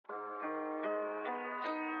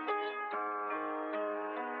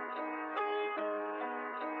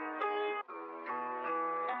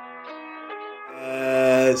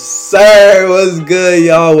sir. What's good,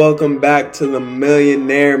 y'all? Welcome back to the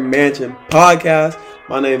Millionaire Mansion podcast.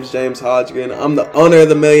 My name is James Hodgkin. I'm the owner of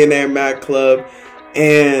the Millionaire Mac Club.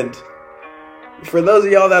 And for those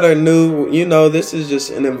of y'all that are new, you know, this is just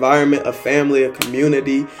an environment, a family, a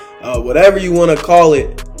community, whatever you want to call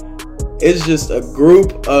it. It's just a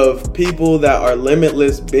group of people that are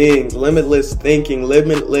limitless beings, limitless thinking,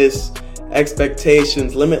 limitless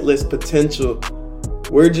expectations, limitless potential.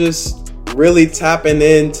 We're just really tapping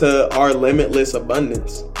into our limitless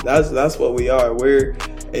abundance. That's what we are. We're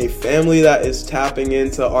a family that is tapping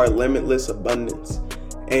into our limitless abundance.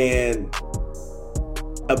 And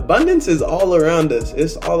abundance is all around us.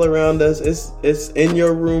 It's all around us. It's in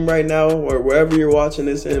your room right now, or wherever you're watching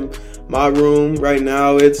this, in my room right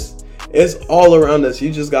now. It's all around us.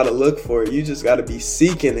 You just got to look for it. You just got to be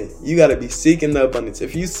seeking it. You got to be seeking the abundance.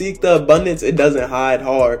 If you seek the abundance, it doesn't hide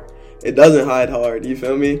hard. It doesn't hide hard. You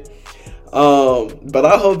feel me? But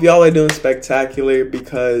I hope y'all are doing spectacular,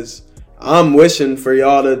 because I'm wishing for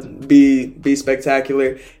y'all to be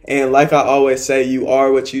spectacular. And like I always say, you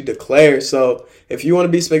are what you declare. So if you want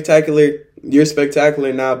to be spectacular, you're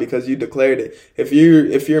spectacular now because you declared it. If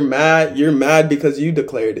you're mad, you're mad because you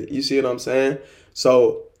declared it. You see what I'm saying?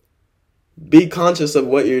 So be conscious of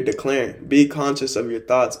what you're declaring. Be conscious of your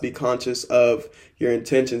thoughts. Be conscious of your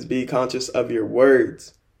intentions. Be conscious of your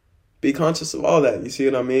words. Be conscious of all that. You see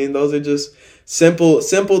what I mean? Those are just simple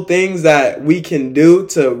things that we can do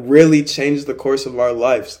to really change the course of our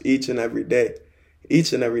lives each and every day.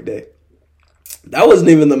 Each and every day. That wasn't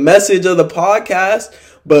even the message of the podcast,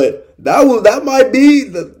 but that might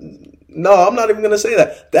be no, I'm not even going to say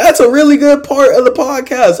that. That's a really good part of the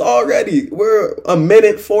podcast already. We're a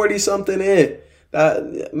minute 40 something in.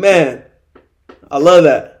 Man, I love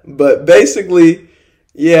that. But basically,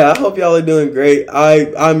 yeah, I hope y'all are doing great.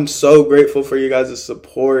 I'm so grateful for you guys'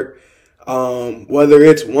 support. Whether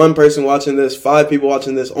it's one person watching this, 5 people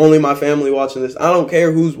watching this, only my family watching this, I don't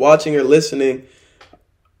care who's watching or listening.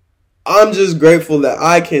 I'm just grateful that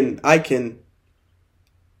I can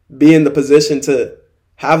be in the position to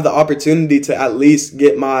have the opportunity to at least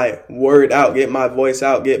get my word out, get my voice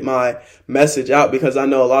out, get my message out, because I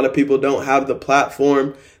know a lot of people don't have the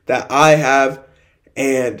platform that I have,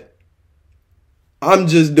 and I'm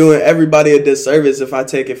just doing everybody a disservice if I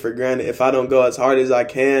take it for granted, if I don't go as hard as I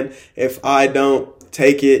can, if I don't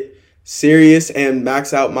take it serious and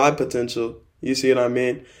max out my potential. You see what I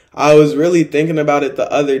mean? I was really thinking about it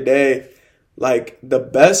the other day, like the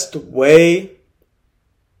best way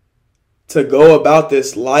to go about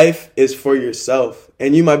this life is for yourself.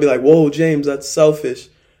 And you might be like, whoa, James, that's selfish.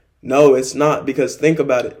 No, it's not, because think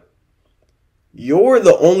about it. You're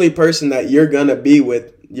the only person that you're going to be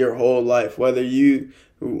with your whole life, whether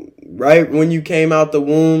right when you came out the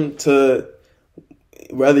womb to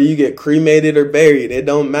whether you get cremated or buried, it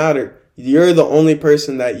don't matter. You're the only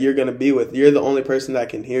person that you're going to be with. You're the only person that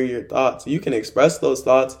can hear your thoughts. You can express those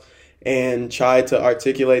thoughts and try to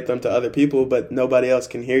articulate them to other people, but nobody else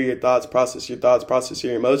can hear your thoughts, process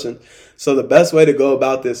your emotions. So the best way to go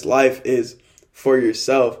about this life is for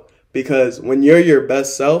yourself, because when you're your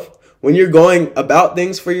best self, when you're going about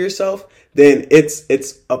things for yourself, then it's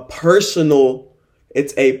a personal,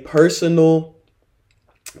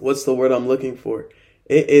 what's the word I'm looking for?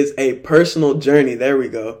 It is a personal journey. There we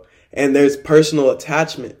go. And there's personal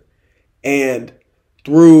attachment. And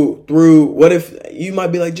through what if you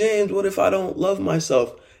might be like, James, what if I don't love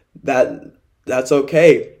myself? That's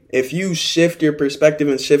okay. If you shift your perspective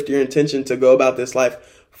and shift your intention to go about this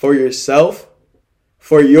life for yourself,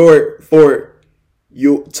 for you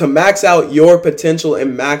to max out your potential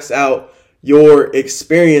and max out your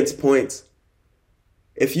experience points.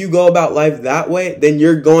 If you go about life that way, then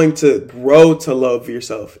you're going to grow to love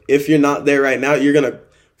yourself. If you're not there right now, you're going to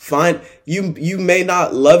find you may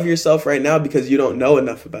not love yourself right now because you don't know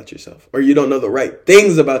enough about yourself, or you don't know the right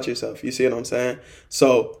things about yourself. You see what I'm saying?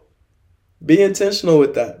 So be intentional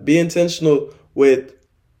with that. Be intentional with,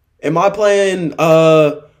 am I playing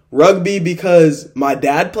rugby because my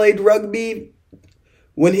dad played rugby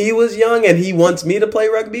when he was young and he wants me to play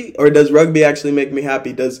rugby? Or does rugby actually make me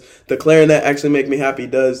happy? Does the clarinet actually make me happy?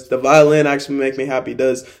 Does the violin actually make me happy?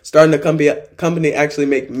 Does starting a company actually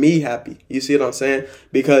make me happy? You see what I'm saying?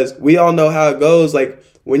 Because we all know how it goes. Like,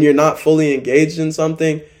 when you're not fully engaged in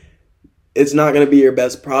something, it's not going to be your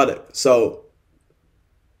best product. So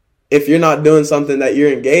if you're not doing something that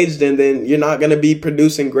you're engaged in, then you're not going to be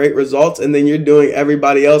producing great results. And then you're doing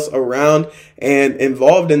everybody else around and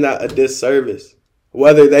involved in that a disservice.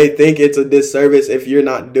 Whether they think it's a disservice if you're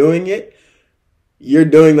not doing it, you're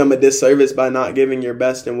doing them a disservice by not giving your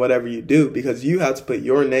best in whatever you do, because you have to put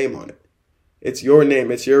your name on it. It's your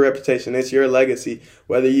name. It's your reputation. It's your legacy.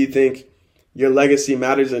 Whether you think your legacy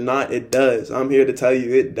matters or not, it does. I'm here to tell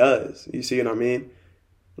you it does. You see what I mean?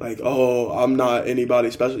 Like, oh, I'm not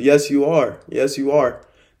anybody special. Yes, you are. Yes, you are.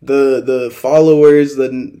 The followers,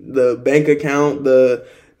 the bank account, the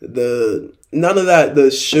none of that,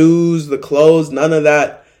 the shoes, the clothes, none of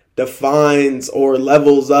that defines or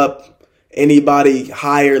levels up anybody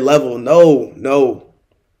higher level. No.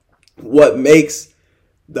 What makes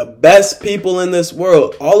the best people in this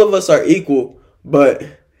world, all of us are equal, but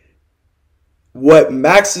what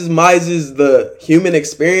maximizes the human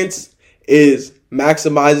experience is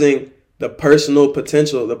maximizing the personal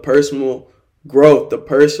potential, the personal growth, the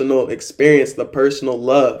personal experience, the personal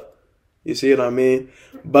love. You see what I mean?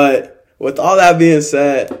 But with all that being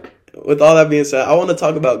said, I want to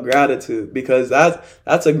talk about gratitude, because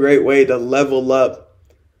that's a great way to level up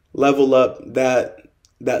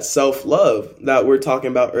that self-love that we're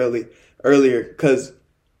talking about earlier, because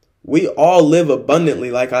we all live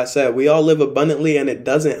abundantly. Like I said, we all live abundantly, and it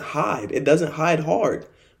doesn't hide hard.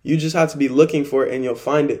 You just have to be looking for it and you'll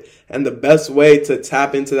find it. And the best way to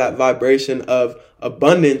tap into that vibration of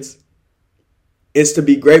abundance is to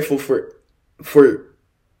be grateful for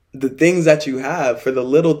the things that you have, for the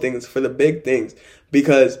little things, for the big things.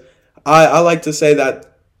 Because I like to say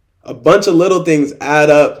that a bunch of little things add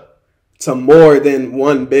up to more than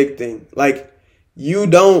one big thing. Like, you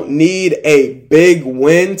don't need a big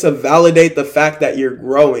win to validate the fact that you're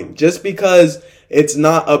growing. Just because it's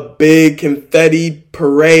not a big confetti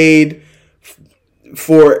parade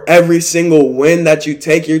for every single win that you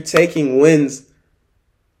take, you're taking wins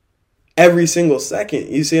every single second.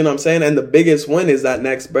 You see what I'm saying? And the biggest win is that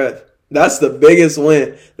next breath. That's the biggest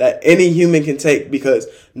win that any human can take, because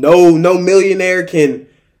no millionaire can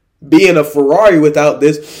be in a Ferrari without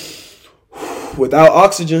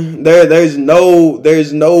oxygen. There's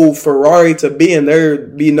no Ferrari to be in.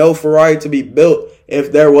 There'd be no Ferrari to be built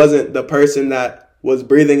if there wasn't the person that was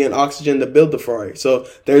breathing in oxygen to build the Ferrari. So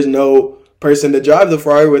there's no person to drive the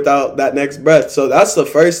Ferrari without that next breath. So that's the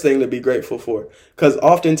first thing to be grateful for. Because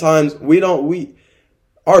oftentimes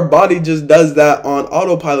our body just does that on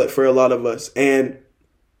autopilot for a lot of us. And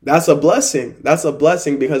that's a blessing. That's a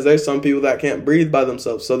blessing, because there's some people that can't breathe by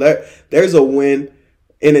themselves. So there's a win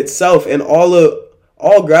in itself. And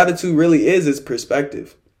all gratitude really is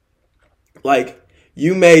perspective. Like,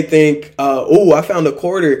 you may think, oh, I found a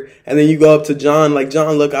quarter. And then you go up to John, like,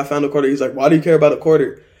 John, look, I found a quarter. He's like, why do you care about a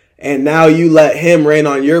quarter? And now you let him rain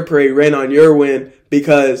on your parade, rain on your win,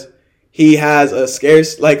 because he has a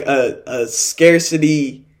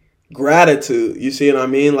scarcity gratitude. You see what I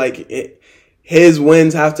mean? Like, his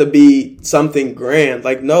wins have to be something grand.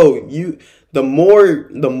 Like, no, the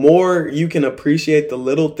more you can appreciate the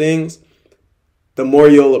little things, the more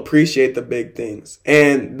you'll appreciate the big things.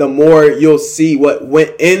 And the more you'll see what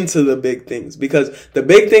went into the big things. Because the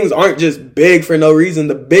big things aren't just big for no reason.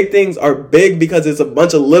 The big things are big because it's a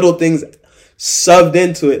bunch of little things shoved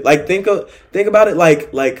into it. Like, think about it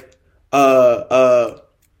like a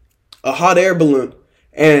hot air balloon.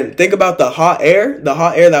 And think about the hot air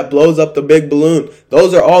that blows up the big balloon.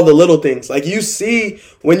 Those are all the little things. Like, you see,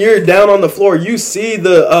 when you're down on the floor, you see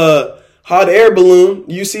the hot air balloon,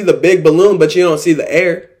 you see the big balloon, but you don't see the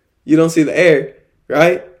air. You don't see the air,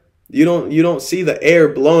 right? You don't see the air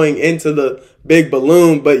blowing into the big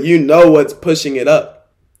balloon, but you know what's pushing it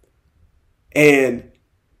up. And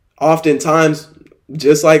oftentimes,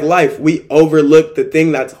 just like life, we overlook the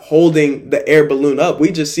thing that's holding the air balloon up.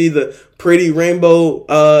 We just see the pretty rainbow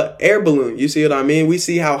air balloon. You see what I mean? We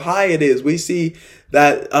see how high it is. We see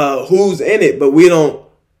that who's in it, but we don't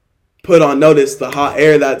put on notice the hot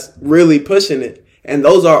air that's really pushing it. And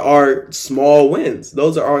those are our small wins.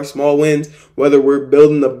 Those are our small wins, whether we're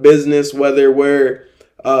building a business, whether we're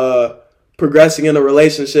progressing in a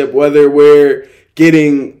relationship, whether we're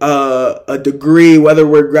getting a degree, whether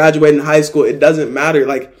we're graduating high school. It doesn't matter.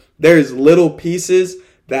 Like, there's little pieces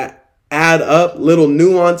that add up, little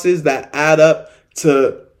nuances that add up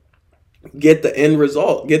to get the end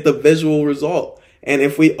result, get the visual result. And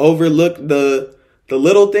if we overlook the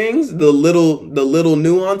little things, the little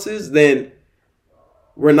nuances, then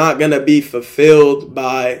we're not going to be fulfilled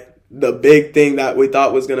by the big thing that we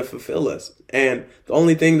thought was going to fulfill us. And the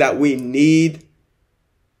only thing that we need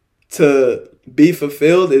to be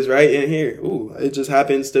fulfilled is right in here. Ooh, it just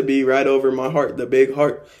happens to be right over my heart. The big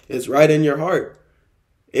heart is right in your heart.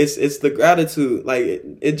 It's the gratitude. Like,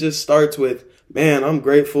 it just starts with, man, I'm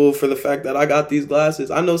grateful for the fact that I got these glasses.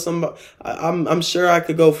 I know somebody, I'm sure I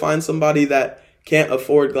could go find somebody that can't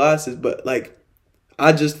afford glasses, but like,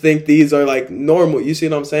 I just think these are like normal. You see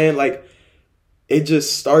what I'm saying? Like, it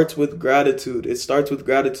just starts with gratitude. It starts with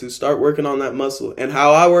gratitude. Start working on that muscle. And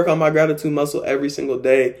how I work on my gratitude muscle every single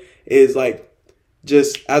day is like,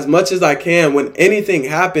 just as much as I can, when anything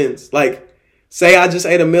happens, like say I just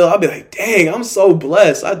ate a meal, I'll be like, dang, I'm so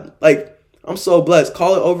blessed. I'm so blessed.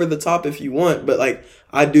 Call it over the top if you want, but like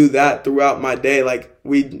I do that throughout my day. Like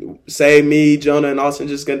we say, me, Jonah, and Austin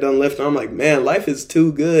just got done lifting. I'm like, man, life is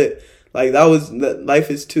too good. Like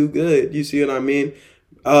life is too good. You see what I mean?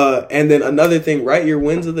 And then another thing, write your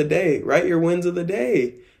wins of the day. Write your wins of the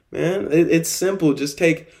day, man. It's simple. Just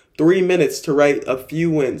take 3 minutes to write a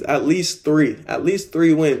few wins, at least three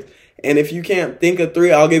wins. And if you can't think of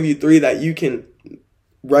 3, I'll give you 3 that you can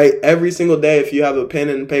write every single day if you have a pen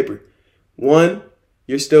and paper. 1,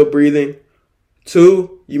 you're still breathing.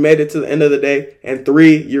 2, you made it to the end of the day. And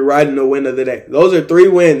 3, you're writing the win of the day. Those are 3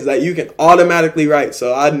 wins that you can automatically write.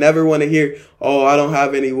 So I never want to hear, oh, I don't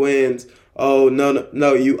have any wins. Oh,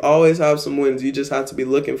 no. You always have some wins. You just have to be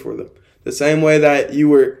looking for them. The same way that you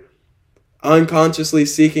were unconsciously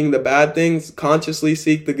seeking the bad things, consciously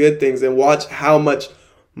seek the good things, and watch how much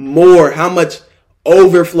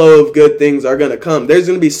overflow of good things are going to come. There's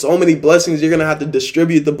going to be so many blessings. You're going to have to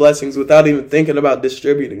distribute the blessings without even thinking about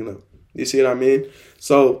distributing them. You see what I mean?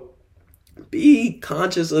 So be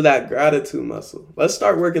conscious of that gratitude muscle. Let's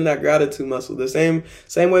start working that gratitude muscle. The same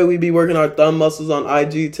way we be working our thumb muscles on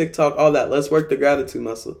IG, TikTok, all that. Let's work the gratitude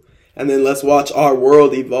muscle. And then let's watch our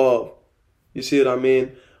world evolve. You see what I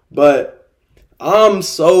mean? But I'm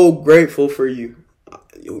so grateful for you.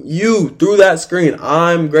 You, through that screen,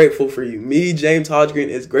 I'm grateful for you. Me, James Hodggreen,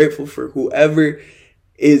 is grateful for whoever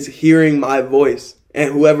is hearing my voice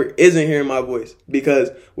and whoever isn't hearing my voice. Because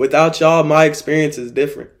without y'all, my experience is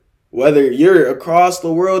different. Whether you're across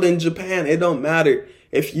the world in Japan, it don't matter.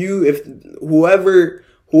 If whoever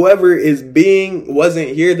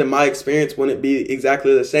wasn't here, then my experience wouldn't be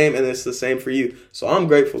exactly the same, and it's the same for you. So I'm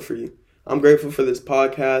grateful for you. I'm grateful for this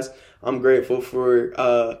podcast. I'm grateful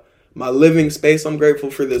for my living space. I'm grateful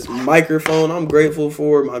for this microphone. I'm grateful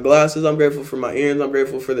for my glasses. I'm grateful for my earrings. I'm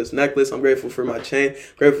grateful for this necklace. I'm grateful for my chain.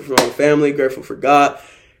 Grateful for my family. Grateful for God.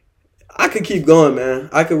 I could keep going, man.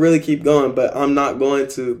 I could really keep going, but I'm not going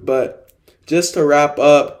to. But just to wrap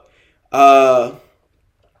up, yeah,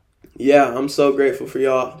 I'm so grateful for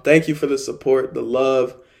y'all. Thank you for the support, the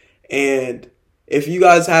love. And if you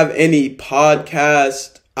guys have any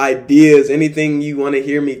podcast ideas, anything you want to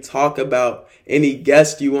hear me talk about, any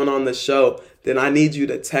guest you want on the show, then I need you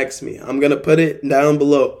to text me. I'm going to put it down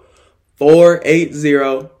below.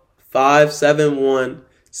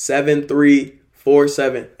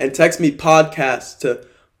 480-571-7347. And text me podcast to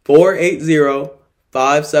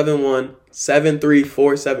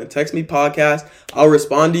 480-571-7347. Text me podcast. I'll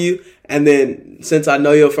respond to you. And then since I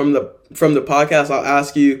know you from the podcast, I'll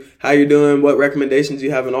ask you how you're doing, what recommendations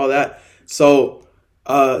you have, and all that. So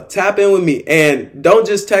tap in with me, and don't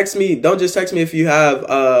just text me if you have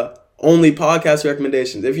only podcast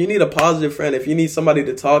recommendations. If you need a positive friend, if you need somebody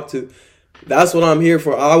to talk to, that's what I'm here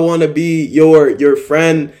for. I want to be your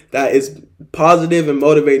friend that is positive and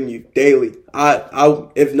motivating you daily.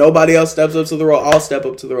 If nobody else steps up to the role, I'll step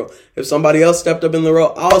up to the role. If somebody else stepped up in the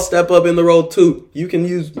role, I'll step up in the role too. You can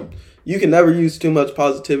never use too much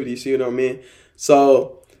positivity, see what I mean?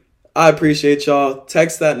 So I appreciate y'all.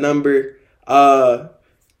 Text that number.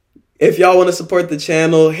 If y'all want to support the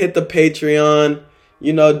channel, hit the Patreon,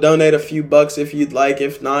 donate a few bucks if you'd like.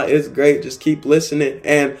 If not, it's great. Just keep listening.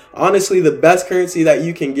 And honestly, the best currency that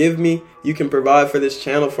you can give me, you can provide for this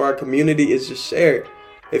channel, for our community, is just share it.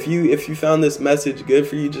 If you found this message good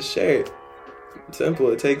for you, just share it. Simple.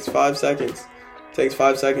 It takes 5 seconds.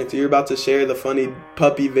 You're about to share the funny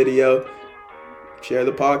puppy video. Share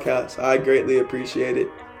the podcast. I greatly appreciate it.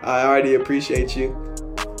 I already appreciate you.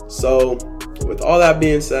 So, with all that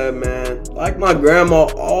being said, man, like my grandma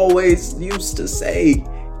always used to say,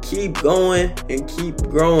 keep going and keep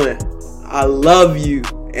growing. I love you,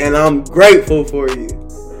 and I'm grateful for you.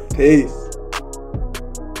 Peace.